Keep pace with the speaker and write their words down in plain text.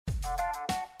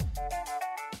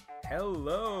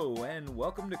Hello and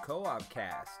welcome to Co-op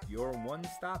Cast, your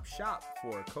one-stop shop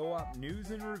for co-op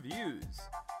news and reviews.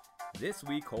 This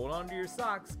week, hold on to your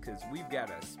socks because we've got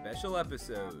a special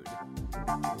episode.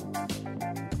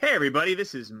 Hey everybody,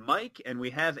 this is Mike, and we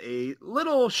have a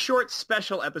little short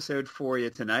special episode for you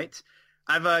tonight.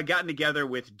 I've gotten together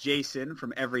with Jason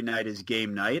from Every Night is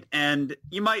Game Night, and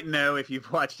you might know if you've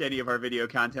watched any of our video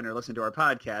content or listened to our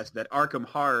podcast that Arkham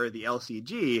Horror, the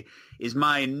LCG, is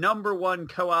my number one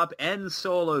co-op and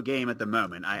solo game at the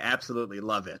moment. I absolutely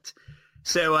love it.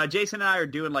 So Jason and I are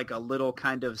doing like a little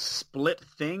kind of split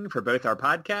thing for both our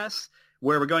podcasts,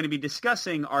 where we're going to be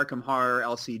discussing Arkham Horror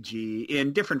LCG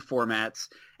in different formats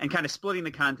and kind of splitting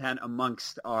the content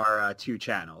amongst our two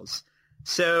channels.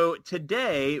 So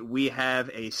today we have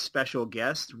a special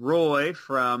guest, Roy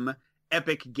from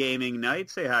Epic Gaming Night.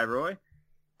 Say hi, Roy.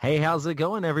 Hey, how's it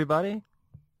going, everybody?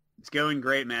 It's going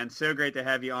great, man. So great to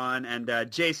have you on. And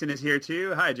Jason is here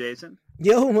too. Hi, Jason.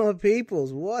 Yo, my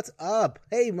peoples, what's up?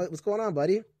 Hey, what's going on,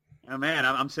 buddy? Oh, man,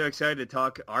 I'm so excited to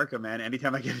talk Arkham, man,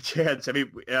 anytime I get a chance. I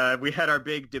mean, we had our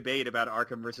big debate about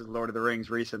Arkham versus Lord of the Rings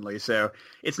recently, so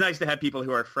it's nice to have people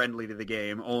who are friendly to the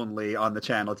game only on the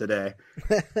channel today.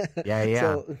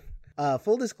 Yeah. So,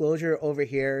 full disclosure over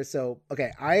here. So,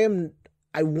 okay, I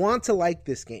want to like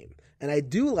this game, and I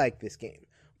do like this game,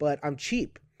 but I'm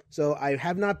cheap, so I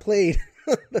have not played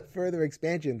the further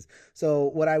expansions. So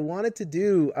what I wanted to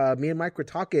do, me and Mike were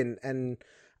talking, and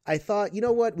I thought, you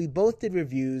know what? We both did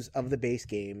reviews of the base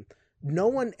game. No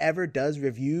one ever does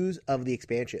reviews of the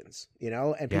expansions, you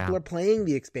know? And people are playing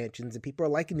the expansions, and people are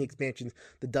liking the expansions.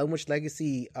 The Dunwich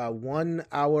Legacy won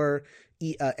our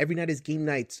Every Night is Game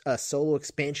Night's Solo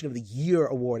Expansion of the Year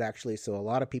award, actually. So a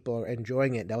lot of people are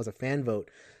enjoying it. That was a fan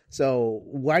vote. So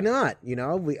why not? You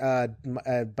know,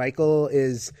 Michael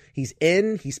he's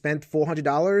in. He spent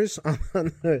 $400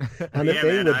 on the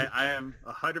thing. Man, I am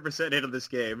 100% into this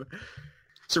game.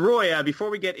 So, Roy, before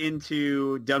we get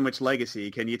into Dunwich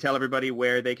Legacy, can you tell everybody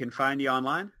where they can find you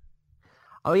online?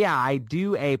 Oh, yeah, I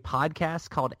do a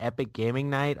podcast called Epic Gaming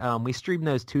Night. We stream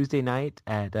those Tuesday night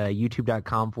at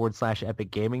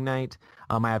youtube.com/Epic Gaming Night.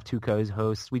 I have two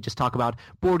co-hosts. We just talk about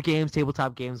board games,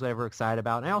 tabletop games, whatever we're excited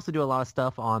about. And I also do a lot of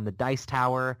stuff on the Dice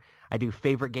Tower. I do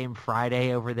Favorite Game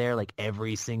Friday over there like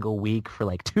every single week for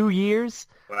like 2 years.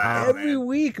 Wow, every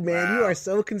week, man. Wow. You are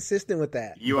so consistent with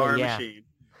that. You are a machine.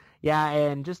 Yeah,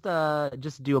 and just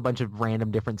do a bunch of random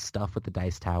different stuff with the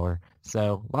Dice Tower.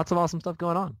 So lots of awesome stuff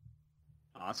going on.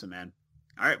 Awesome, man.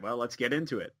 All right, well, let's get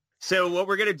into it. So what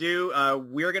we're going to do,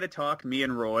 we're going to talk, me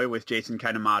and Roy, with Jason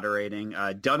kind of moderating,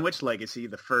 Dunwich Legacy,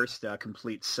 the first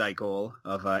complete cycle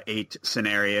of 8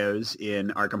 scenarios in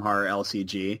Arkham Horror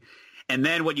LCG. And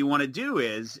then what you want to do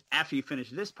is, after you finish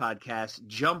this podcast,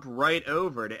 jump right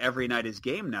over to Every Night is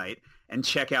Game Night and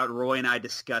check out Roy and I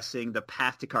discussing the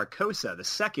Path to Carcosa, the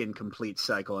second complete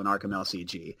cycle in Arkham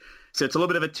LCG. So it's a little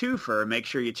bit of a twofer. Make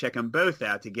sure you check them both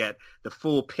out to get the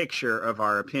full picture of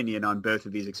our opinion on both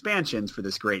of these expansions for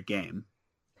this great game.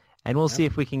 And we'll see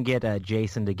if we can get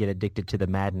Jason to get addicted to the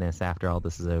madness after all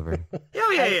this is over.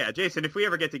 Yeah. Jason, if we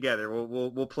ever get together,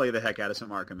 we'll play the heck out of some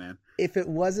Arkham, man. If it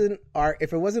wasn't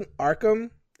Arkham,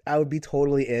 I would be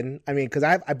totally in. I mean, because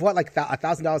I bought like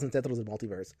 $1,000 in Sentinels of the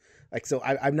Multiverse. Like, so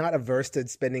I'm not averse to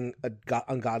spending an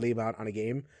ungodly amount on a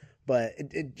game. But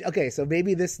okay, so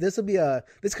maybe this will be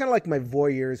this kind of like my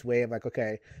voyeur's way of like,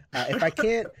 okay, if I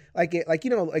can't like you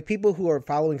know, like people who are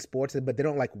following sports but they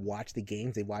don't like watch the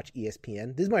games, they watch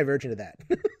ESPN. This is my version of that.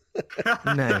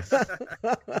 Nice.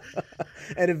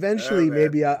 And eventually,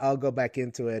 maybe I'll go back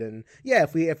into it. And yeah,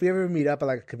 if we ever meet up at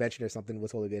like a convention or something,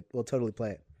 we'll totally play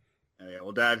it. Oh, yeah,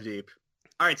 we'll dive deep.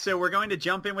 All right, so we're going to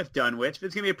jump in with Dunwich.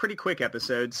 It's going to be a pretty quick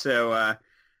episode, so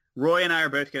Roy and I are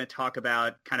both going to talk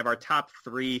about kind of our top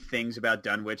 3 things about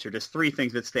Dunwich, or just 3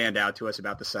 things that stand out to us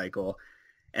about the cycle.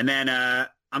 And then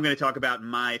I'm going to talk about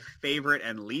my favorite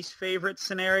and least favorite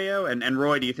scenario. And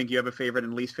Roy, do you think you have a favorite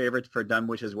and least favorite for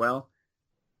Dunwich as well?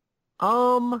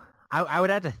 I would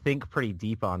have to think pretty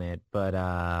deep on it, but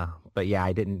yeah,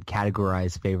 I didn't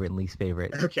categorize favorite and least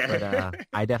favorite. Okay. But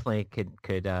I definitely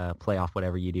could play off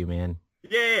whatever you do, man.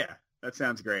 Yeah. That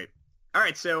sounds great. All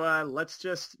right, so let's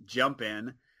just jump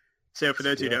in. So for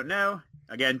those who don't know,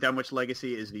 again, Dunwich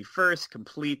Legacy is the first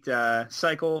complete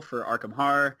cycle for Arkham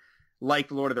Horror. Like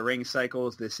the Lord of the Rings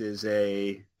cycles, this is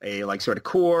a like sort of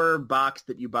core box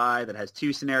that you buy that has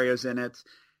 2 scenarios in it,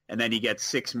 and then you get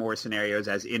 6 more scenarios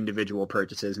as individual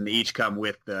purchases, and they each come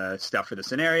with the stuff for the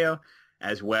scenario,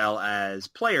 as well as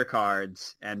player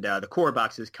cards, and the core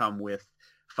boxes come with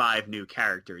 5 new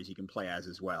characters you can play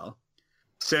as well.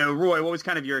 So, Roy, what was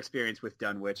kind of your experience with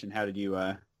Dunwich, and how did you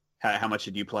how much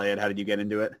did you play it? How did you get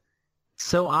into it?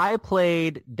 So I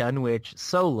played Dunwich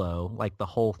solo, like the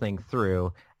whole thing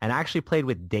through, and I actually played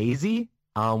with Daisy,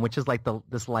 which is like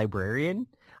this librarian.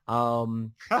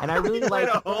 And I really You played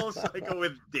like a whole cycle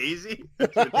with Daisy.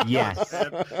 Yes.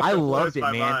 I loved it,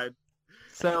 Blows my man. mind.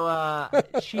 So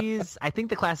I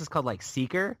think the class is called like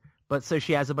Seeker, but so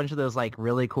she has a bunch of those like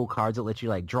really cool cards that let you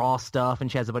like draw stuff,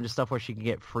 and she has a bunch of stuff where she can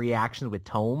get free actions with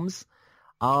tomes.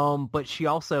 But she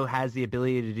also has the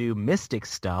ability to do mystic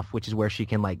stuff, which is where she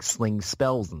can like sling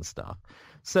spells and stuff.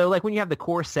 So like when you have the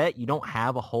core set, you don't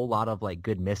have a whole lot of like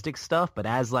good mystic stuff, but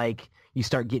as like you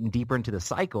start getting deeper into the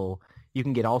cycle, you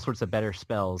can get all sorts of better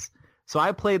spells. So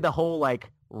I played the whole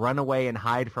like run away and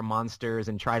hide from monsters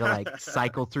and try to like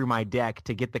cycle through my deck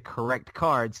to get the correct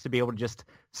cards to be able to just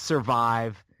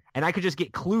survive. And I could just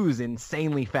get clues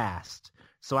insanely fast.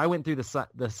 So I went through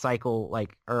the cycle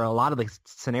like, or a lot of the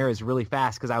scenarios really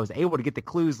fast because I was able to get the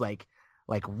clues like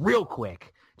real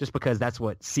quick, just because that's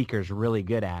what Seeker's really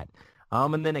good at.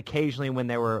 And then occasionally when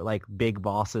there were like big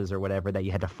bosses or whatever that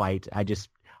you had to fight, I just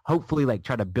hopefully like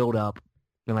try to build up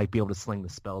and like be able to sling the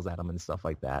spells at them and stuff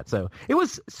like that. So it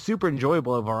was super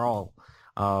enjoyable overall.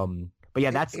 But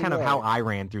yeah, that's kind of how I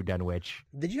ran through Dunwich.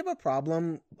 Did you have a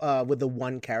problem with the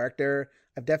one character?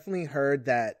 I've definitely heard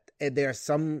that there are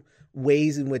some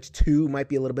ways in which two might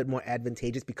be a little bit more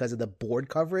advantageous because of the board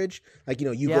coverage. Like,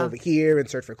 you go over here and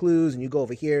search for clues, and you go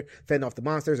over here, fend off the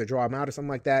monsters or draw them out or something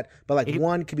like that. But like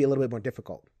one could be a little bit more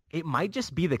difficult. It might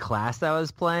just be the class that I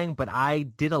was playing, but I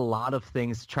did a lot of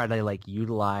things to try to like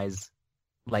utilize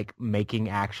like making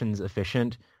actions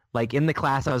efficient. Like in the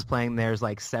class I was playing, there's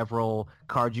like several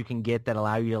cards you can get that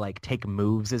allow you to like take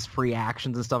moves as free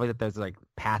actions and stuff like that. There's like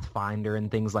Pathfinder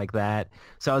and things like that.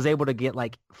 So I was able to get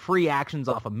like free actions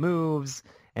off of moves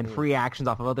and free actions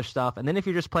off of other stuff. And then if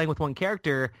you're just playing with one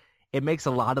character, it makes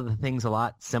a lot of the things a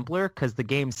lot simpler because the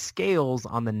game scales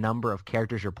on the number of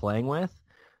characters you're playing with.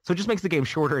 So it just makes the game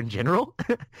shorter in general,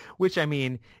 which I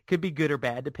mean could be good or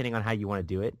bad depending on how you want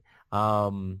to do it.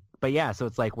 But yeah, so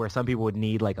it's like where some people would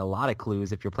need like a lot of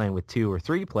clues if you're playing with 2 or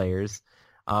 3 players.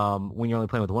 When you're only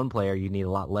playing with 1 player, you need a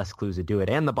lot less clues to do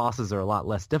it. And the bosses are a lot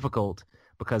less difficult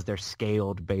because they're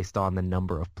scaled based on the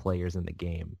number of players in the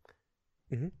game.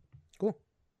 Mm-hmm. Cool.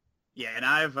 Yeah, and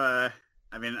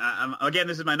I'm again,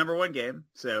 this is my number 1 game,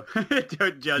 so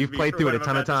don't judge me. You've played through it a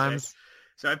ton of times?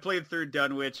 So I played through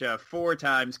Dunwich 4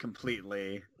 times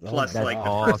completely, plus that's like the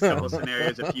awesome. first couple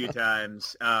scenarios a few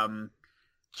times.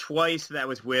 Twice that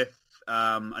was with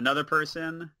another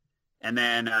person, and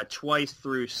then twice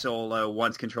through solo,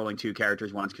 once controlling 2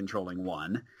 characters, once controlling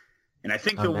 1. And I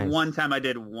think nice. one time I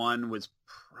did 1 was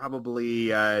probably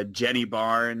Jenny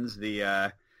Barnes,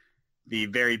 the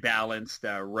very balanced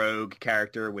rogue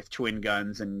character with twin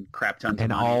guns and crap tons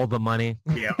And of money. all the money.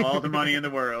 Yeah, all the money in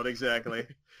the world, exactly.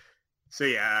 So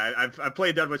yeah, I've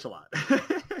played Dunwich a lot.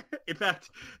 In fact,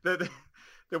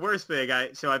 the worst thing,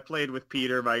 I played with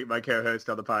Peter, my co-host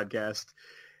on the podcast.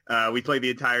 We played the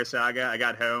entire saga. I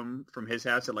got home from his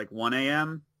house at like 1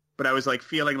 a.m., but I was like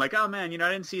feeling like, oh man,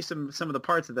 I didn't see some of the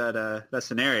parts of that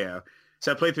scenario.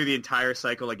 So I played through the entire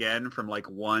cycle again from like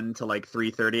 1 to like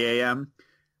 3:30 a.m.,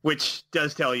 which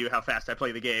does tell you how fast I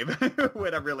play the game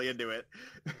when I'm really into it.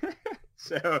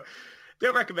 So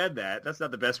don't recommend that. That's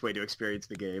not the best way to experience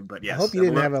the game, but yes. I hope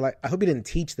you didn't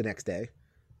teach the next day.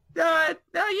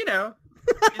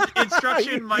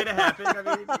 Instruction might have happened.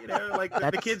 I mean, like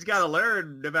the kids got to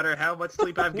learn no matter how much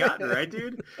sleep I've gotten, right,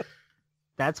 dude?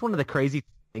 That's one of the crazy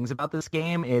things about this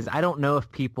game is I don't know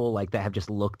if people like that have just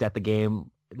looked at the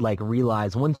game like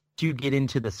realize once you get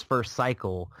into this first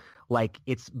cycle, like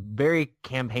it's very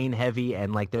campaign heavy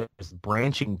and like there's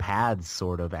branching paths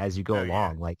sort of as you go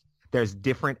along. Yeah. Like there's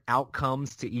different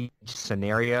outcomes to each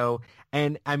scenario.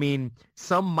 And I mean,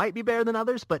 some might be better than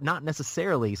others, but not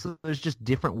necessarily. So there's just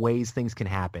different ways things can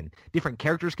happen. Different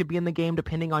characters could be in the game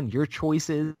depending on your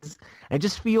choices. And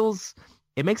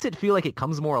it makes it feel like it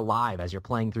comes more alive as you're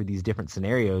playing through these different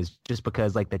scenarios just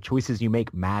because like the choices you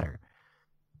make matter.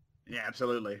 Yeah,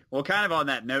 absolutely. Well, kind of on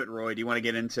that note, Roy, do you want to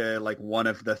get into like one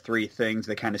of the 3 things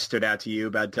that kind of stood out to you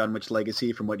about Dunwich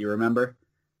Legacy from what you remember?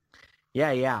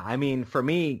 Yeah. I mean, for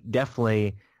me,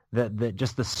 definitely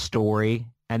just the story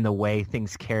and the way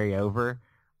things carry over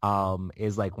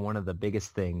is like one of the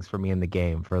biggest things for me in the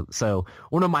game. So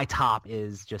one of my top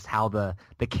is just how the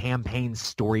campaign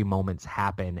story moments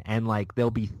happen, and like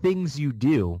there'll be things you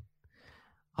do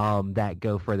that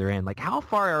go further in. Like how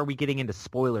far are we getting into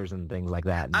spoilers and things like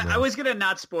that? I was going to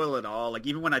not spoil it all. Like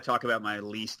even when I talk about my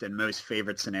least and most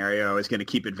favorite scenario, I was going to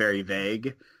keep it very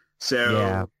vague. So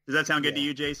Yeah. does that sound good to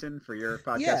you, Jason, for your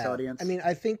podcast audience? I mean,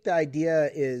 I think the idea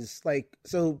is like,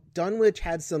 so Dunwich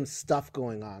had some stuff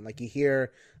going on. Like you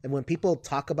hear, and when people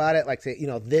talk about it, like say,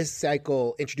 this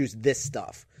cycle introduced this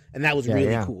stuff, and that was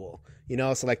really cool.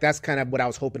 So like that's kind of what I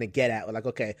was hoping to get at. Like,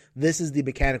 okay, this is the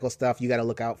mechanical stuff you got to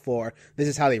look out for. This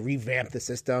is how they revamped the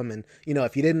system, and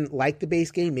if you didn't like the base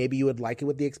game, maybe you would like it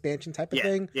with the expansion type of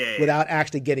thing, without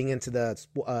actually getting into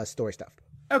the story stuff.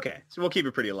 Okay, so we'll keep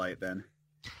it pretty light then.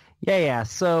 Yeah.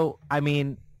 So, I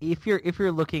mean, if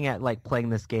you're looking at like playing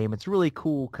this game, it's really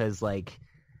cool because like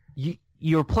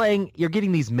you're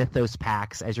getting these Mythos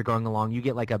packs as you're going along. You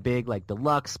get like a big like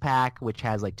deluxe pack which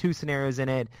has like 2 scenarios in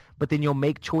it, but then you'll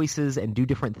make choices and do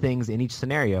different things in each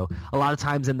scenario. A lot of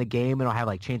times in the game it'll have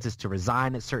like chances to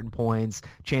resign at certain points,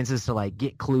 chances to like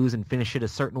get clues and finish it a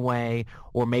certain way,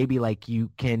 or maybe like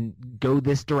you can go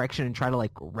this direction and try to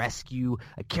like rescue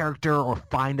a character or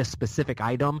find a specific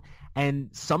item. And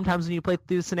sometimes when you play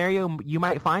through the scenario, you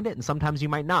might find it, and sometimes you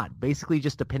might not. Basically,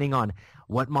 just depending on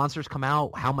what monsters come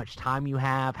out, how much time you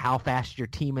have, how fast your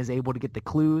team is able to get the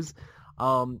clues.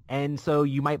 And so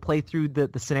you might play through the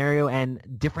scenario, and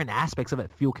different aspects of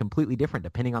it feel completely different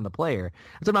depending on the player.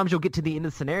 And sometimes you'll get to the end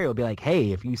of the scenario and be like,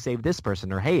 hey, if you saved this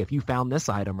person, or hey, if you found this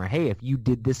item, or hey, if you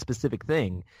did this specific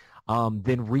thing,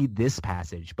 then read this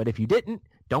passage. But if you didn't,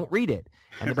 don't read it.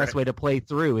 And the best way to play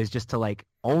through is just to like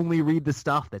only read the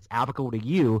stuff that's applicable to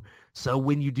you. So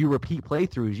when you do repeat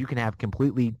playthroughs, you can have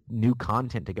completely new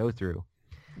content to go through.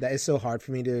 That is so hard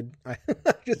for me, dude. I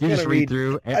just want to read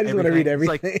through I just want to read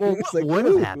everything. It's like, what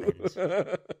would have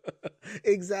happened?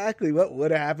 Exactly. What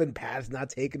would have happened? Paths not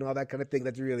taken, all that kind of thing.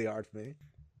 That's really hard for me.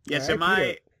 Yeah, all so right,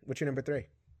 Peter, what's your number 3?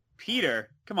 Peter.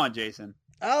 Come on, Jason.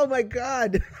 Oh, my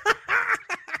God.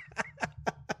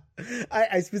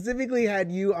 I specifically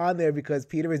had you on there because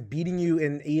Peter was beating you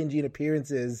in ENG and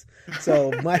appearances.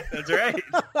 So That's right.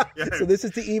 Yeah. So this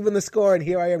is to even the score, and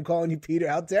here I am calling you Peter.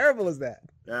 How terrible is that?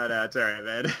 No, it's all right,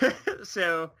 man.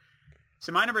 So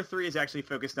my number 3 is actually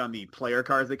focused on the player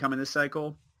cards that come in this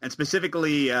cycle, and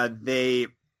specifically they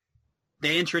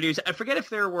introduce. I forget if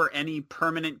there were any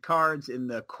permanent cards in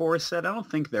the core set. I don't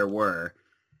think there were,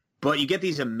 but you get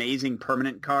these amazing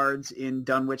permanent cards in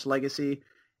Dunwich Legacy.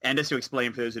 And just to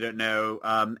explain for those who don't know,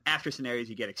 after scenarios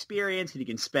you get experience, and you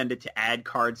can spend it to add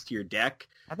cards to your deck.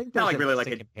 I think not there's like really like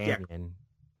a companion.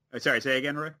 Yeah. Oh, sorry, say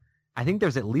again, Roy. I think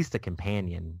there's at least a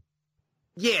companion.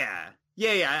 Yeah.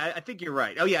 I think you're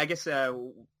right. Oh yeah, I guess.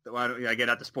 Well, I get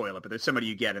not to spoil it, but there's somebody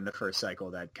you get in the first cycle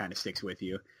that kind of sticks with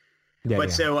you.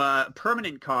 So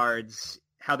permanent cards,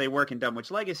 how they work in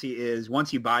Dunwich Legacy is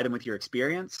once you buy them with your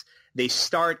experience, they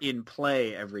start in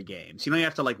play every game. So you don't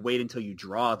have to like wait until you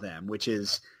draw them, which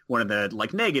is one of the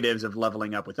like negatives of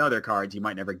leveling up with other cards. You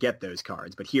might never get those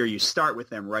cards, but here you start with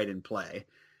them right in play.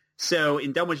 So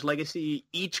in Dunwich Legacy,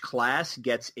 each class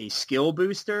gets a skill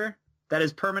booster that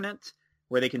is permanent,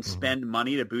 where they can spend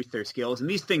money to boost their skills. And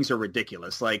these things are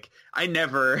ridiculous. Like, I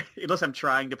never, unless I'm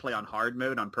trying to play on hard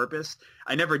mode on purpose,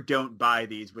 I never don't buy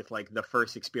these with, like, the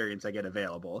first experience I get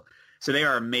available. So they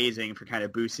are amazing for kind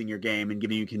of boosting your game and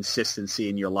giving you consistency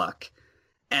in your luck.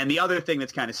 And the other thing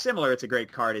that's kind of similar, it's a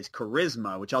great card, is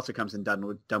Charisma, which also comes in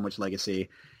Dunwich Legacy.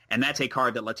 And that's a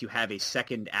card that lets you have a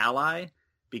second ally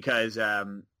because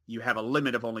you have a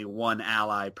limit of only one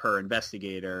ally per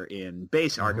investigator in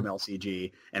base Arkham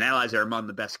LCG, and allies are among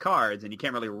the best cards, and you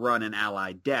can't really run an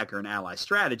ally deck or an ally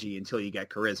strategy until you get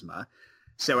Charisma.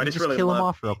 So I just really kill love... them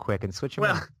off real quick and switch them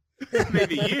out.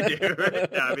 Maybe you do.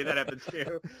 No, I mean, that happens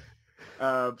too.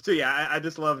 So yeah, I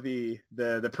just love the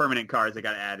permanent cards that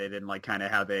got added, and like kind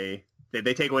of how they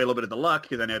take away a little bit of the luck,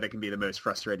 because I know that can be the most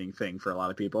frustrating thing for a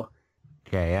lot of people.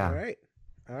 Okay, yeah.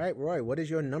 All right, Roy, what is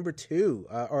your number 2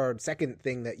 or second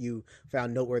thing that you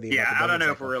found noteworthy? Yeah, I don't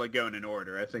know if we're really going in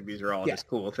order. I think these are all just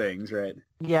cool things, right?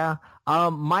 Yeah.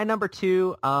 My number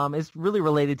 2 is really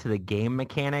related to the game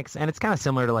mechanics, and it's kind of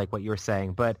similar to like what you were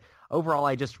saying, but overall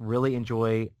I just really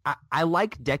enjoy... I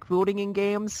like deck building in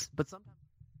games, but sometimes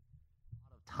a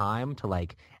lot of time to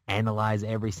like analyze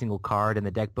every single card in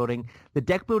the deck building. The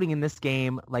deck building in this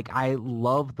game, like, I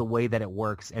love the way that it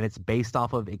works, and it's based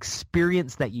off of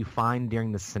experience that you find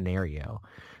during the scenario.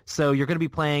 So you're going to be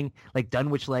playing like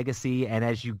Dunwich Legacy, and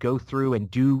as you go through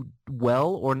and do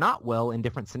well or not well in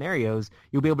different scenarios,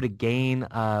 you'll be able to gain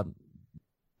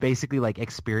basically like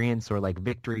experience or like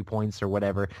victory points or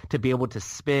whatever to be able to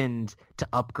spend to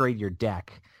upgrade your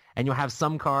deck. And you'll have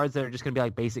some cards that are just going to be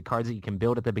like basic cards that you can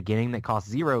build at the beginning that cost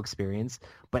 0 experience.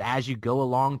 But as you go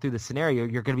along through the scenario,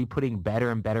 you're going to be putting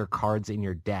better and better cards in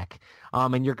your deck.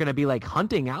 And you're going to be like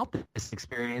hunting out this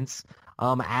experience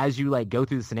as you like go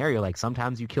through the scenario. Like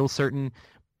sometimes you kill certain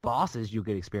bosses, you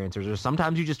get experience, or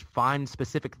sometimes you just find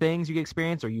specific things, you get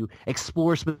experience, or you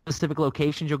explore specific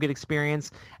locations, you'll get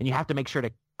experience, and you have to make sure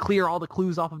to clear all the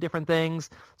clues off of different things.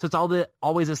 So it's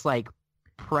always this like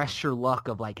pressure luck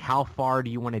of like how far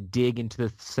do you want to dig into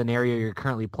the scenario you're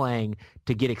currently playing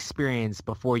to get experience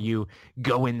before you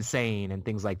go insane and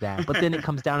things like that. But then it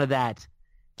comes down to that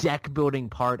deck building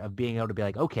part of being able to be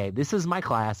like, okay, this is my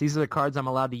class, these are the cards I'm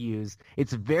allowed to use.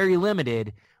 It's very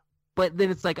limited, but then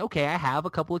it's like, okay, I have a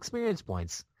couple experience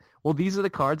points. Well, these are the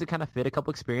cards that kind of fit a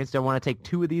couple experience. Do I want to take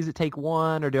 2 of these that take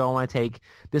 1, or do I want to take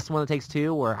this one that takes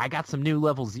 2? Or I got some new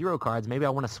level 0 cards. Maybe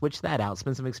I want to switch that out,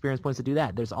 spend some experience points to do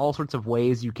that. There's all sorts of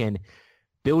ways you can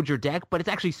build your deck, but it's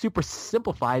actually super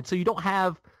simplified, so you don't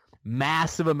have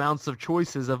massive amounts of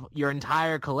choices of your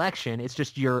entire collection. It's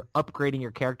just you're upgrading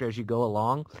your character as you go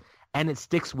along, and it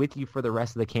sticks with you for the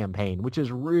rest of the campaign, which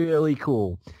is really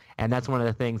cool. And that's one of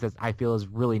the things that I feel is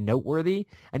really noteworthy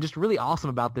and just really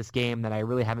awesome about this game that I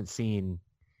really haven't seen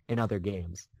in other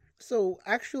games. So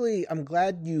actually, I'm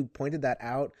glad you pointed that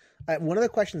out. One of the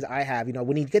questions I have,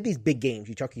 when you get these big games,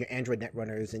 you talk to your Android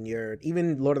Netrunners and your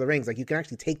even Lord of the Rings, like you can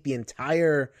actually take the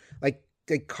entire like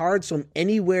cards from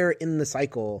anywhere in the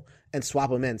cycle and swap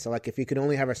them in. So like if you can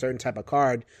only have a certain type of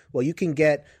card, well, you can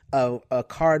get a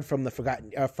card from the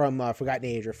Forgotten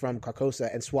Age or from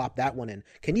Carcosa and swap that one in.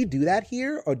 Can you do that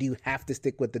here, or do you have to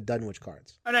stick with the Dunwich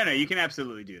cards? Oh, no, you can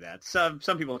absolutely do that. Some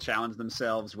people challenge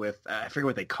themselves with, I forget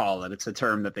what they call it. It's a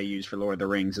term that they use for Lord of the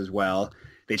Rings as well.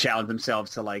 They challenge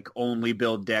themselves to like only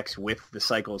build decks with the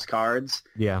cycle's cards.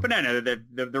 Yeah. But no,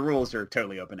 the rules are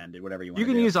totally open-ended, whatever you want to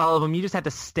do. You can use all of them. You just have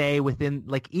to stay within,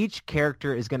 like each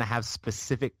character is going to have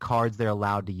specific cards they're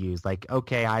allowed to use. Like,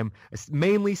 okay, I'm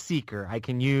mainly Seeker. I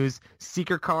can use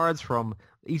Seeker cards from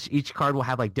each card will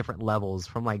have like different levels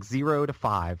from like 0 to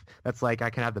 5. That's like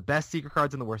I can have the best Seeker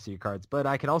cards and the worst Seeker cards, but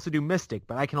I can also do Mystic,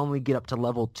 but I can only get up to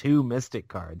level 2 Mystic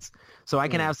cards. So I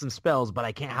can have some spells, but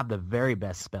I can't have the very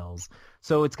best spells.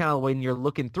 So it's kind of when you're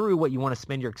looking through what you want to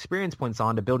spend your experience points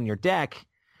on to build in your deck,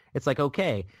 it's like,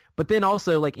 okay. But then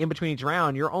also like in between each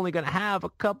round, you're only going to have a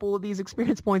couple of these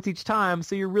experience points each time.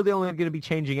 So you're really only going to be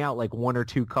changing out like 1 or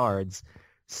 2 cards.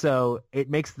 So it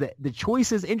makes the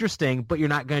choices interesting, but you're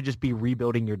not going to just be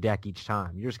rebuilding your deck each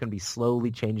time. You're just going to be slowly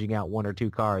changing out 1 or 2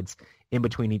 cards in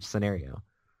between each scenario.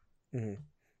 Mm-hmm.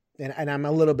 And I'm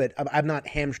a little bit, I'm not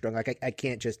hamstrung. Like I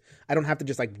can't I don't have to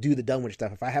just like do the Dunwich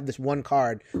stuff. If I have this one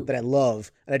card that I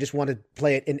love and I just want to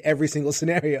play it in every single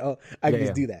scenario, I can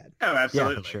just do that. Oh,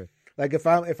 absolutely. Yeah, for sure. Like if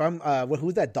I'm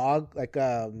who's that dog? Like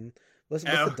what's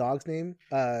the dog's name?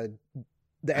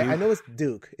 I know it's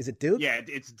Duke. Is it Duke? Yeah,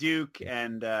 it's Duke,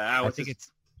 and I think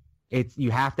it's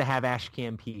you have to have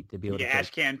Ashcan Pete to be able to. Yeah,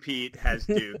 Ashcan Pete has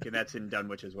Duke, and that's in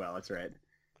Dunwich as well. That's right.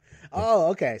 Oh,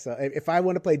 okay. So if I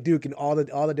want to play Duke in all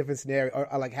the different scenarios,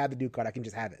 or like have the Duke card, I can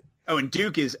just have it. Oh, and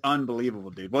Duke is unbelievable,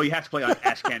 dude. Well, you have to play on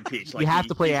Ashcan Peach. Like, you have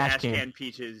to play Ashcan.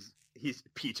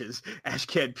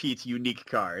 Ashcan Pete's unique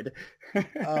card.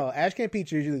 Oh, Ashcan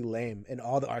Pete's usually lame in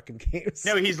all the Arkham games.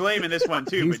 No, he's lame in this one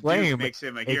too. He's but lame, Duke makes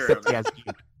him a hero.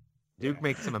 Duke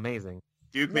makes him amazing.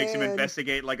 Duke makes him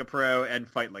investigate like a pro and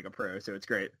fight like a pro, so it's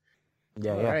great.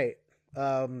 Yeah, all right.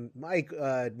 Mike,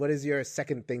 what is your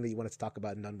second thing that you wanted to talk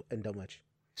about in Dunwich?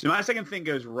 So my second thing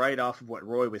goes right off of what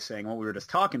Roy was saying, what we were just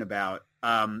talking about.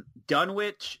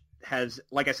 Dunwich has,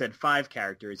 like I said, 5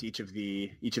 characters. Each of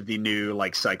the new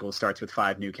like cycles starts with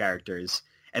 5 new characters,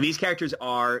 and these characters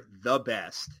are the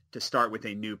best to start with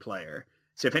a new player.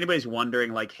 So if anybody's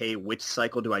wondering, like, hey, which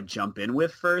cycle do I jump in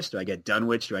with first? Do I get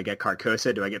Dunwich? Do I get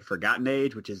Carcosa? Do I get Forgotten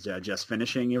Age, which is just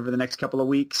finishing over the next couple of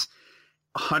weeks?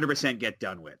 100% get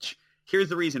Dunwich. Here's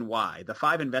the reason why. The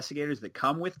 5 investigators that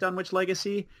come with Dunwich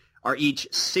Legacy are each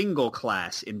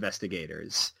single-class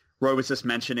investigators. Roy was just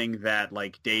mentioning that,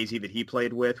 like, Daisy that he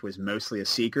played with was mostly a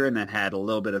Seeker and then had a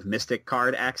little bit of Mystic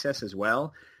card access as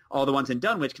well. All the ones in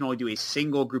Dunwich can only do a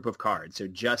single group of cards, so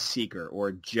just Seeker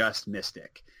or just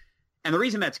Mystic. And the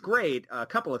reason that's great, a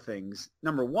couple of things.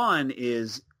 Number one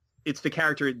is it's the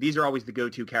character, these are always the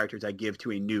go-to characters I give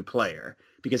to a new player,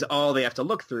 because all they have to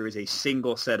look through is a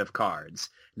single set of cards.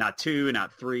 Not 2,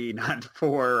 not 3, not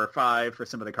 4 or 5 for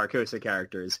some of the Carcosa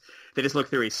characters. They just look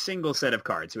through a single set of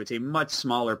cards, so it's a much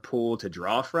smaller pool to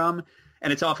draw from,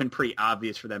 and it's often pretty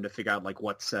obvious for them to figure out like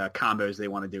what's combos they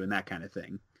want to do and that kind of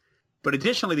thing. But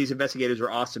additionally, these investigators are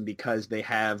awesome because they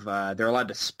have they're allowed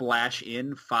to splash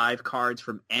in 5 cards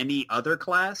from any other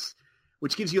class,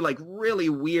 which gives you like really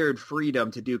weird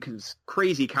freedom to do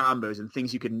crazy combos and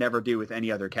things you could never do with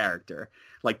any other character.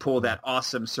 Like pull that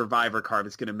awesome Survivor card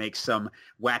that's going to make some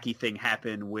wacky thing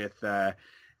happen with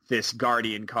this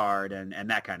Guardian card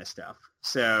and that kind of stuff.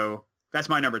 So that's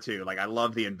my number 2. Like, I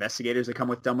love the investigators that come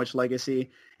with Dunwich Legacy,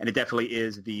 and it definitely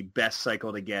is the best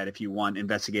cycle to get if you want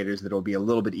investigators that will be a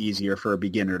little bit easier for a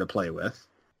beginner to play with.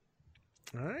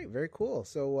 All right, very cool.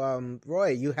 So, Roy,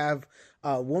 you have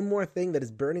one more thing that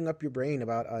is burning up your brain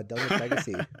about Dunwich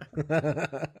Legacy.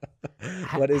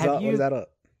 What is that?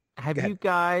 Have you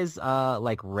guys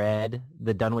like read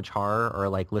the Dunwich Horror or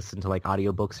like listened to like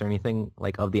audiobooks or anything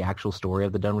like of the actual story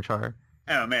of the Dunwich Horror?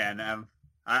 Oh man,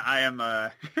 I am.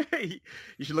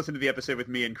 You should listen to the episode with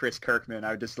me and Chris Kirkman.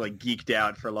 I was just like geeked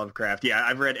out for Lovecraft. Yeah,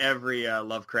 I've read every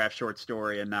Lovecraft short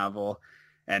story and novel,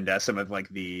 and some of like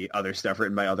the other stuff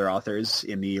written by other authors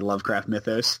in the Lovecraft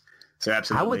mythos. So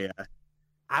absolutely.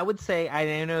 I would say,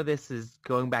 I know this is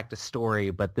going back to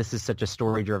story, but this is such a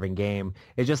story-driven game.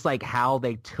 It's just like how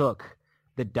they took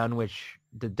the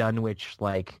Dunwich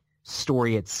like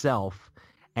story itself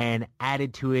and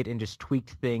added to it and just tweaked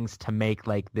things to make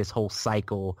like this whole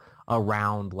cycle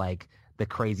around like the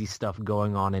crazy stuff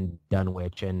going on in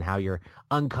Dunwich and how you're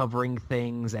uncovering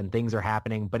things and things are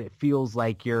happening, but it feels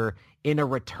like you're in a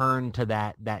return to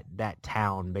that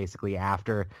town basically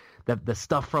after the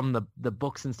stuff from the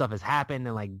books and stuff has happened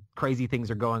and like crazy things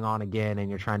are going on again and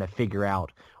you're trying to figure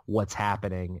out what's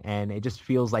happening. And it just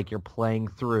feels like you're playing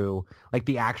through like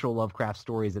the actual Lovecraft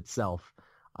stories itself.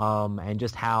 And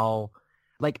just how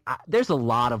like there's a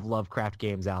lot of Lovecraft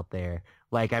games out there.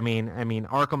 Like, I mean,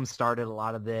 Arkham started a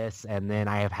lot of this, and then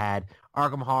I have had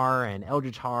Arkham Horror and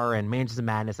Eldritch Horror and Mansions of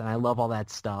Madness, and I love all that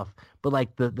stuff. But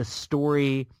like the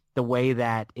story, the way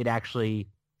that it actually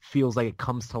feels like it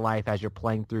comes to life as you're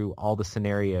playing through all the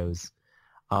scenarios,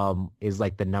 is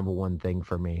like the number one thing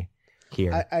for me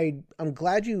here. I'm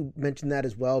glad you mentioned that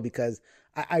as well, because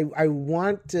I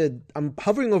want to. I'm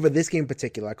hovering over this game in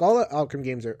particular. Like all the Arkham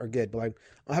games are good, but like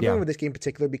I'm hovering over this game in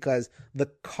particular because the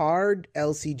card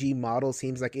LCG model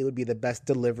seems like it would be the best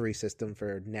delivery system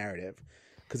for narrative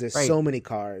because there's so many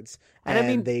cards. And I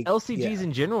mean, LCGs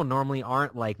in general normally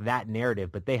aren't like that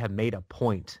narrative, but they have made a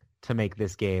point to make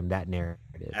this game that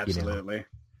narrative. Absolutely. You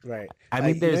know? Right. I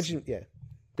mean,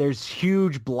 there's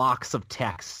huge blocks of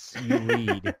text you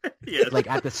read. Yes. Like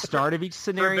at the start of each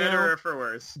scenario. For better or for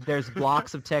worse. There's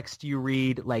blocks of text you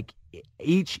read. Like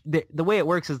the way it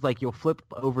works is like you'll flip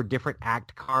over different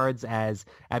act cards as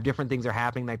different things are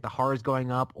happening, like the horror's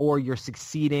going up or you're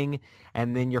succeeding,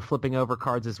 and then you're flipping over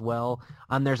cards as well.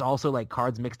 And there's also like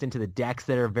cards mixed into the decks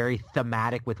that are very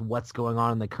thematic with what's going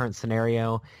on in the current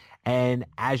scenario. And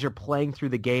as you're playing through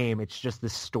the game, it's just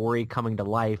this story coming to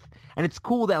life. And it's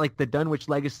cool that like the Dunwich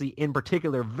Legacy in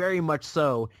particular, very much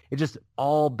so, it's just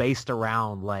all based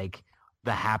around like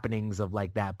the happenings of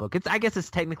like that book. I guess it's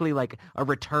technically like a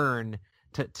return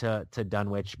to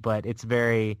Dunwich, but it's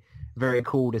very, very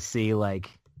cool to see like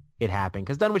it happen.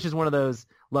 Because Dunwich is one of those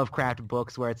Lovecraft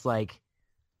books where it's like,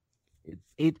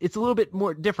 it's a little bit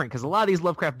more different because a lot of these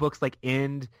Lovecraft books like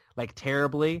end like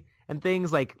terribly. And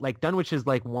things like Dunwich is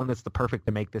like one that's the perfect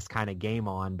to make this kind of game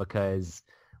on because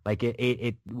like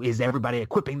it is everybody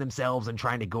equipping themselves and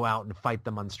trying to go out and fight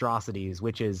the monstrosities,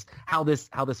 which is how this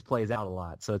plays out a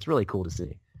lot. So it's really cool to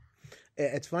see.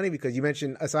 It's funny because you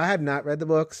mentioned, so I have not read the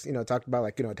books, talked about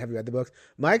like, have you read the books?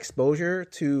 My exposure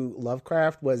to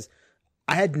Lovecraft was,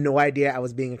 I had no idea I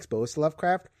was being exposed to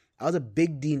Lovecraft. I was a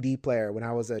big D&D player when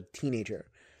I was a teenager.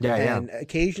 And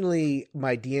occasionally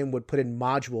my DM would put in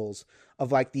modules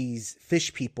of like these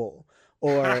fish people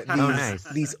or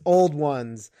these old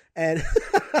ones, and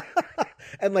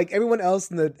and like everyone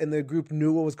else in the group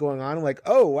knew what was going on. I'm like,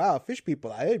 oh wow, fish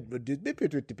people. You're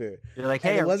like, hey,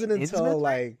 and it wasn't until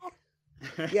like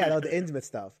the intimate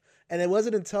stuff, and it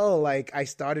wasn't until like I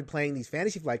started playing these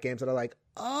Fantasy Flight games that I'm like,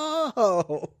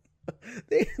 oh,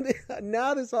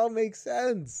 now this all makes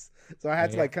sense. So I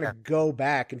had to like kind of go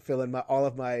back and fill in all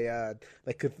of my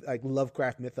like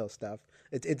Lovecraft mythos stuff.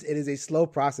 It is a slow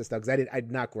process though, because I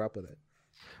did not grow up with it.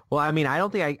 Well, I mean, I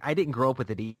don't think I didn't grow up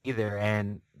with it either.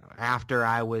 And after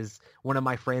one of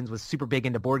my friends was super big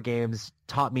into board games,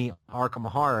 taught me Arkham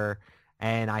Horror,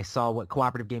 and I saw what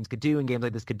cooperative games could do and games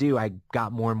like this could do, I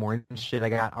got more and more interested. I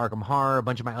got Arkham Horror. A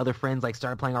bunch of my other friends like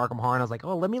started playing Arkham Horror, and I was like,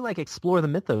 oh, let me like explore the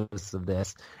mythos of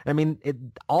this. And I mean,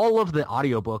 all of the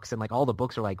audiobooks and like all the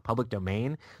books are like public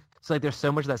domain. So like there's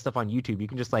so much of that stuff on YouTube. You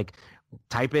can just like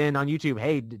type in on YouTube,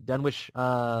 hey, Dunwich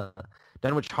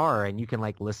Horror, and you can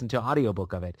like listen to an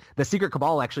audiobook of it. The Secret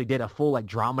Cabal actually did a full like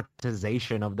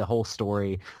dramatization of the whole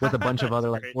story with a bunch of other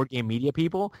like board game media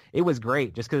people. It was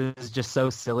great just because it's just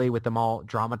so silly with them all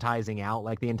dramatizing out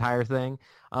like the entire thing.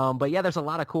 But yeah, there's a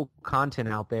lot of cool content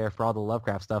out there for all the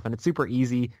Lovecraft stuff, and it's super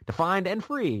easy to find and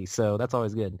free. So that's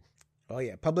always good. Oh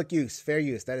yeah, public use, fair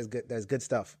use. That is good. That is good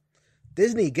stuff.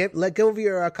 Disney, let go of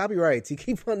your copyrights. You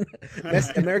keep on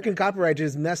American copyright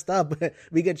is messed up.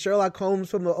 We get Sherlock Holmes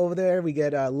from over there. We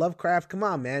get Lovecraft. Come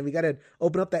on, man. We got to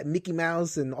open up that Mickey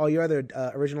Mouse and all your other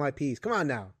original IPs. Come on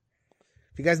now.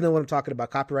 If you guys know what I'm talking about,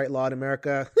 copyright law in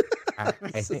America. I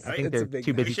think they're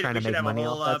too busy trying to make money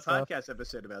off that stuff. Podcast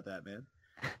episode about that, man.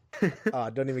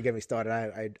 Don't even get me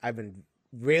started. I've been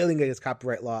railing against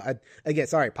copyright law. Again,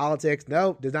 sorry, politics.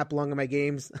 No, does not belong in my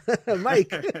games.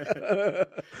 Mike,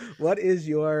 what is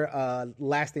your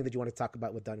last thing that you want to talk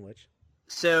about with Dunwich?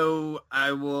 So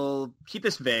I will keep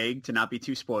this vague to not be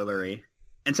too spoilery.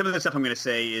 And some of the stuff I'm going to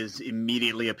say is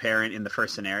immediately apparent in the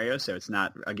first scenario, so it's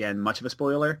not, again, much of a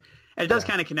spoiler. And it does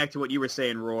kind of connect to what you were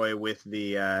saying, Roy, with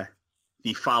the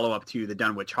follow-up to the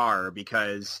Dunwich Horror,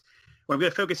 because what I'm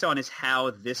going to focus on is how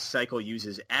this cycle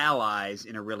uses allies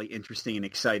in a really interesting and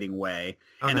exciting way.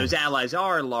 And those allies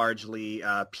are largely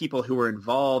people who were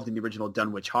involved in the original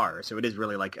Dunwich Horror. So it is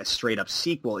really like a straight-up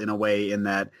sequel in a way, in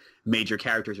that major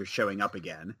characters are showing up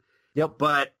again. Yep.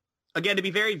 But, again, to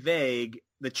be very vague,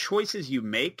 the choices you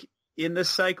make in this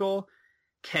cycle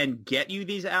can get you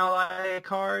these ally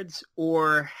cards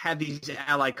or have these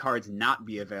ally cards not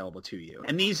be available to you.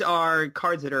 And these are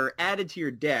cards that are added to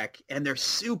your deck, and they're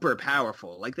super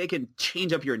powerful. Like, they can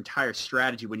change up your entire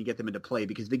strategy when you get them into play,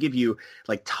 because they give you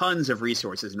like tons of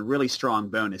resources and really strong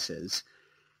bonuses.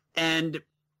 And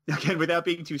again, without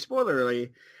being too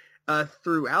spoilery,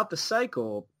 throughout the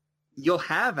cycle, you'll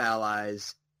have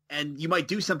allies, and you might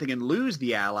do something and lose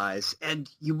the allies, and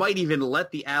you might even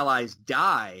let the allies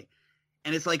die.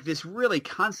 And it's like this really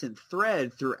constant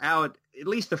thread throughout. At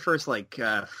least the first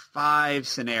 5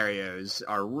 scenarios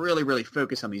are really, really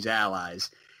focused on these allies.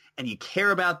 And you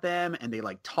care about them, and they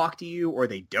talk to you, or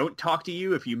they don't talk to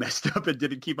you if you messed up and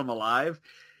didn't keep them alive.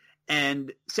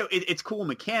 And so it's cool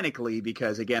mechanically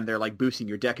because, again, they're boosting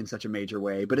your deck in such a major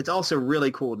way. But it's also really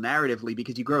cool narratively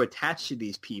because you grow attached to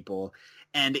these people.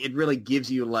 And it really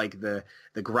gives you the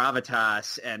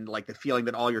gravitas and the feeling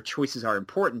that all your choices are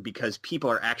important because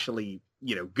people are actually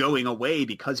going away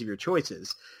because of your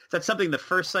choices. That's something the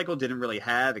first cycle didn't really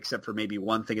have, except for maybe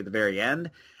one thing at the very end.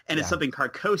 And it's something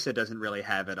Carcosa doesn't really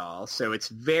have at all. So it's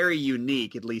very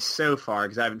unique, at least so far,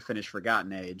 because I haven't finished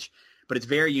Forgotten Age. But it's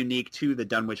very unique to the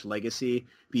Dunwich Legacy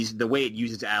because the way it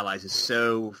uses allies is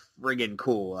so friggin'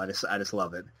 cool. I just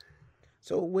love it.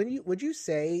 So would you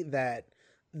say that,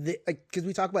 because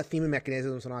we talk about theme and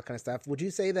mechanisms and all that kind of stuff, would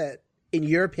you say that, in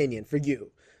your opinion, for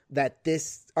you, that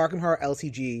this Arkham Horror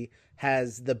LCG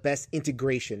has the best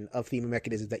integration of theme and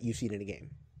mechanisms that you've seen in a game?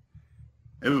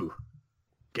 Ooh,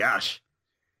 gosh.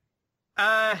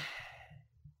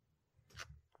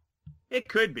 It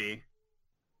could be.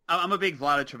 I'm a big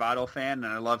Vlaada Travado fan,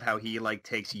 and I love how he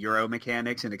takes Euro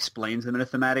mechanics and explains them in a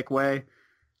thematic way.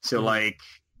 So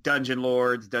Dungeon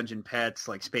Lords, Dungeon Pets,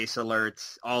 Space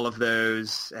Alerts, all of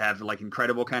those have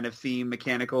incredible kind of theme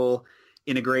mechanical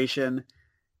integration.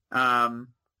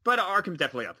 But Arkham's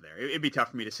definitely up there. It'd be tough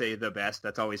for me to say the best.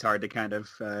 That's always hard to kind of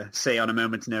say on a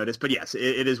moment's notice. But yes,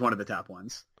 it is one of the top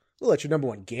ones. Well, that's your number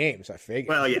one game, so I figured.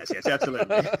 Well, yes,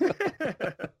 absolutely.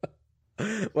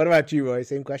 What about you, Roy?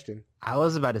 Same question. I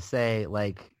was about to say,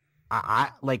 I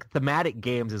thematic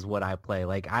games is what I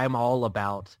play. I'm all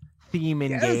about theme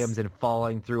in games and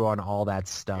following through on all that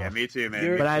stuff. Yeah, me too,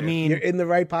 man. But I mean, you're in the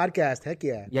right podcast. Heck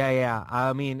yeah. Yeah.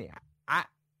 I mean,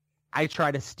 I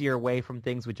try to steer away from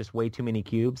things with just way too many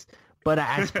cubes. But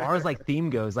as far as theme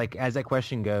goes, as that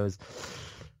question goes,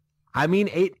 I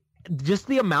mean, just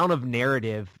the amount of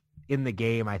narrative in the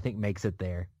game, I think, makes it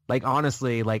there.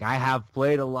 Honestly, I have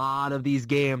played a lot of these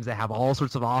games that have all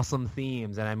sorts of awesome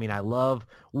themes. And I mean, I love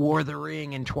War of the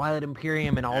Ring and Twilight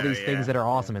Imperium and all these things that are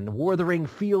awesome. And War of the Ring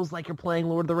feels like you're playing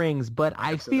Lord of the Rings. But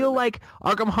I feel like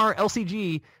Arkham Horror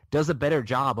LCG does a better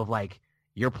job of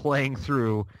you're playing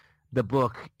through the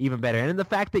book even better. And the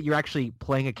fact that you're actually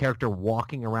playing a character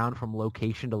walking around from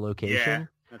location to location,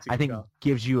 I think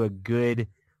gives you a good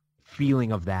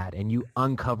feeling of that, and you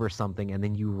uncover something and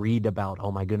then you read about, oh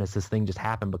my goodness, this thing just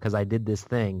happened because I did this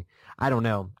thing. I don't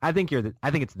know. I think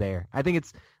it's there. I think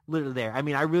it's literally there. I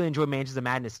mean, I really enjoy Mansions of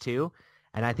Madness too,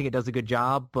 and I think it does a good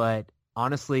job, but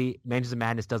honestly, Mansions of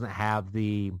Madness doesn't have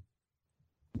the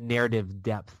narrative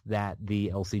depth that the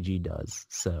LCG does.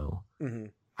 So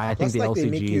I think the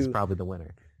LCG is probably the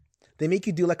winner. They make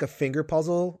you do a finger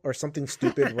puzzle or something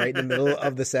stupid right in the middle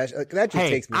of the session. That just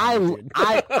takes me. I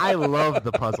love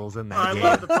the puzzles in that game. I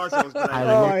love the puzzles, but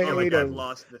I feel like I've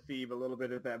lost the theme a little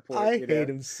bit at that point. I hate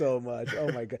him so much.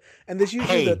 Oh my god! And there's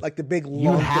usually the big. Long,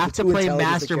 you have to play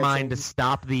Mastermind to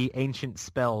stop the ancient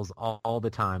spells all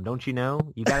the time, don't you know?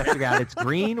 You got to figure out it's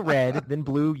green, red, then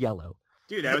blue, yellow.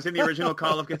 Dude, that was in the original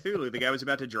Call of Cthulhu. The guy was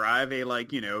about to drive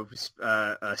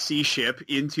a sea ship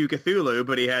into Cthulhu,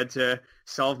 but he had to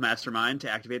solve Mastermind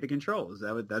to activate the controls.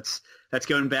 That's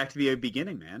going back to the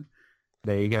beginning, man.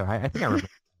 There you go. I think I remember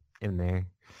in there.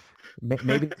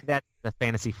 Maybe that's the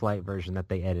Fantasy Flight version that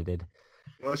they edited.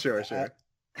 Well, sure.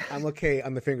 I'm okay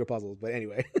on the finger puzzles, but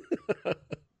anyway. All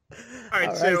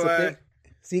right,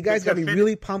 so you guys got me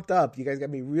really pumped up. You guys got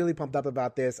me really pumped up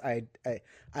about this. I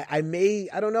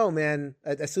don't know, man.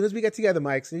 As soon as we get together,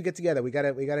 Mike, we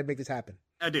gotta make this happen.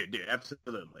 Dude,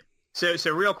 absolutely. So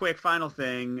real quick, final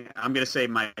thing. I'm gonna say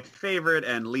my favorite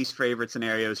and least favorite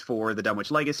scenarios for the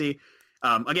Dunwich Legacy.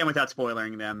 Again, without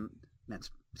spoiling them. That's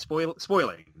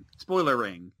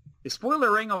spoilering. Is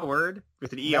spoilering a word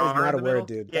with an ER? That is not in the a middle? word,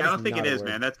 dude. Yeah, I don't think it is,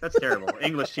 man. That's terrible.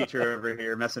 English teacher over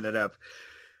here messing it up.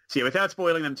 So yeah, without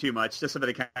spoiling them too much, just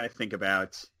something to kind of think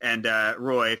about. And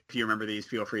Roy, if you remember these,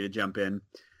 feel free to jump in.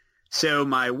 So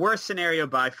my worst scenario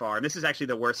by far, and this is actually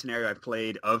the worst scenario I've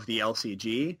played of the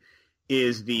LCG,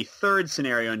 is the third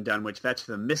scenario in Dunwich. That's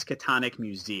the Miskatonic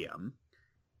Museum.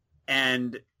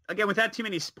 And again, without too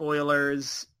many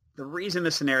spoilers, the reason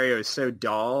the scenario is so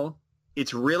dull,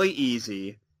 it's really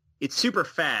easy. It's super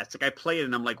fast. Like I play it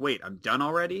and I'm like, wait, I'm done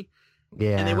already?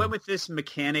 Yeah. And they went with this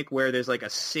mechanic where there's like a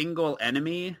single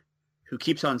enemy who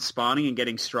keeps on spawning and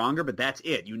getting stronger, but that's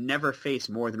it. You never face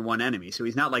more than one enemy. So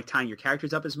he's not like tying your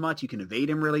characters up as much. You can evade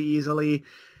him really easily.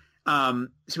 So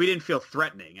he didn't feel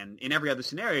threatening. And in every other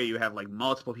scenario, you have like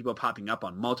multiple people popping up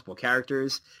on multiple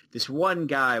characters. This one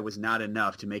guy was not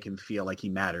enough to make him feel like he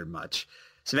mattered much.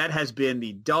 So that has been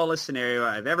the dullest scenario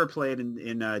I've ever played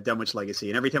in Dunwich Legacy.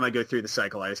 And every time I go through the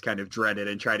cycle, I just kind of dread it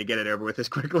and try to get it over with as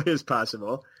quickly as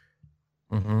possible.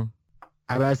 Mm-hmm.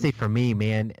 I would say for me,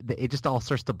 man, it just all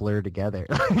starts to blur together.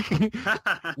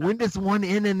 When does one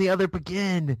end and the other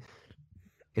begin?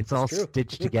 It's all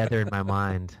stitched together in my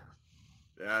mind.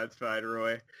 That's fine,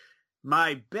 Roy.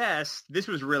 My best. This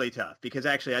was really tough because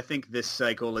actually I think this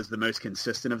cycle is the most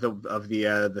consistent of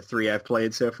the three I've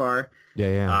played so far.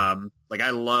 Yeah. Like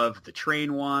I love the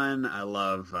train one. I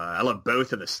love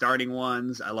both of the starting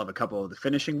ones. I love a couple of the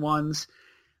finishing ones.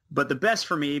 But the best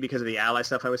for me, because of the ally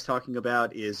stuff I was talking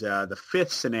about, is the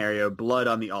fifth scenario, Blood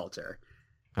on the Altar.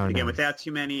 Again, without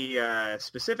too many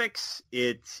specifics,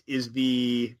 it is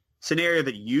the scenario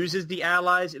that uses the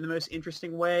allies in the most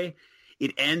interesting way.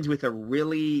 It ends with a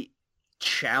really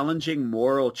challenging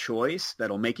moral choice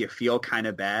that'll make you feel kind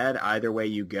of bad either way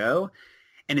you go.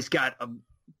 And it's got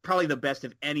probably the best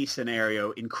of any scenario,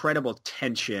 incredible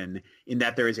tension in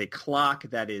that there is a clock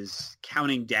that is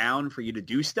counting down for you to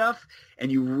do stuff,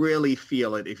 and you really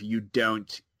feel it if you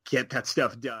don't get that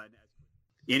stuff done.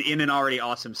 In an already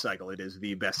awesome cycle, it is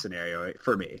the best scenario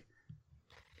for me.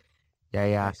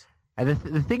 Yeah. And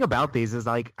the thing about these is,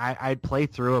 like, I'd play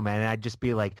through them and I'd just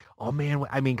be like, oh, man,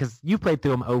 I mean, because you played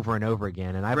through them over and over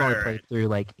again, and I've only played through,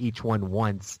 like, each one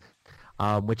once.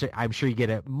 Which I'm sure you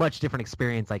get a much different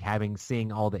experience, like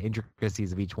seeing all the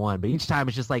intricacies of each one. But each time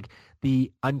it's just like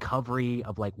the uncovery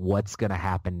of like what's going to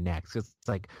happen next. It's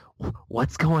like,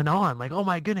 what's going on? Like, oh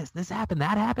my goodness, this happened,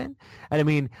 that happened. And I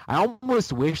mean, I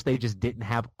almost wish they just didn't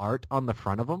have art on the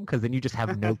front of them, because then you just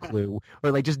have no clue,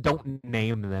 or like just don't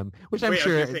name them, which I'm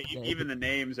sure. Even the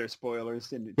names are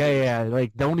spoilers. Yeah.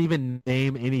 Like don't even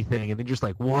name anything. And then just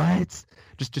like, what?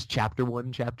 Just chapter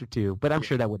 1, chapter 2. But I'm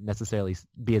sure that wouldn't necessarily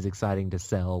be as exciting to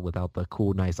sell without the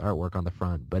cool, nice artwork on the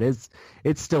front. But it's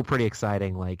still pretty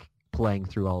exciting, like playing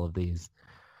through all of these.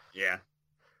 Yeah.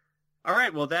 All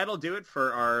right, well, that'll do it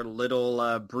for our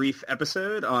little brief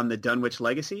episode on the Dunwich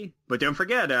Legacy. But don't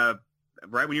forget,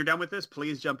 right when you're done with this,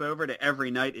 please jump over to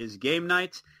Every Night is Game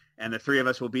Night, and the three of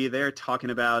us will be there talking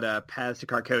about Paths to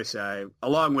Carcosa,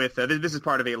 along with, this is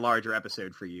part of a larger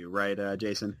episode for you, right,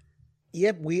 Jason?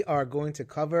 Yep, we are going to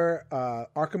cover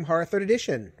Arkham Horror 3rd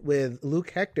Edition with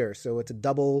Luke Hector. So it's a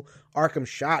double Arkham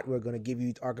shot. We're going to give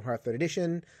you Arkham Horror 3rd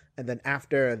Edition, and then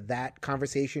after that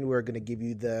conversation, we're going to give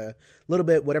you the little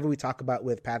bit, whatever we talk about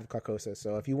with Path of Carcosa.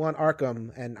 So if you want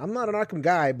Arkham, and I'm not an Arkham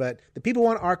guy, but the people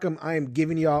want Arkham, I am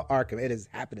giving y'all Arkham. It is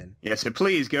happening. Yeah, so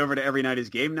please go over to Every Night is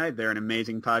Game Night. They're an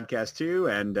amazing podcast too,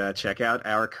 and check out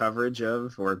our coverage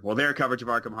of, their coverage of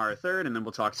Arkham Horror 3rd, and then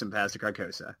we'll talk some Paths to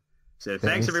Carcosa. So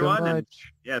thanks everyone.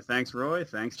 So and thanks Roy.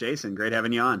 Thanks Jason. Great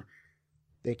having you on.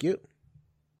 Thank you.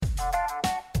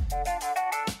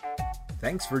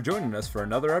 Thanks for joining us for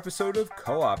another episode of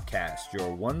Co-op Cast,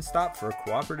 your one-stop for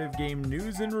cooperative game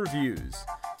news and reviews.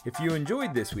 If you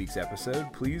enjoyed this week's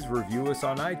episode, please review us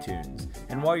on iTunes.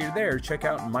 And while you're there, check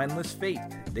out Mindless Fate.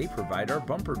 They provide our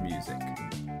bumper music.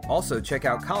 Also, check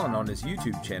out Colin on his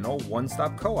YouTube channel, One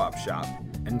Stop Co-op Shop,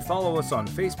 and follow us on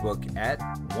Facebook at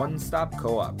One Stop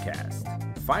Co-op Cast.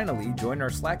 Finally, join our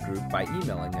Slack group by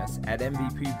emailing us at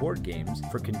MVP Board Games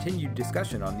for continued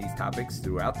discussion on these topics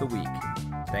throughout the week.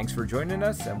 Thanks for joining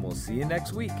us, and we'll see you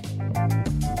next week.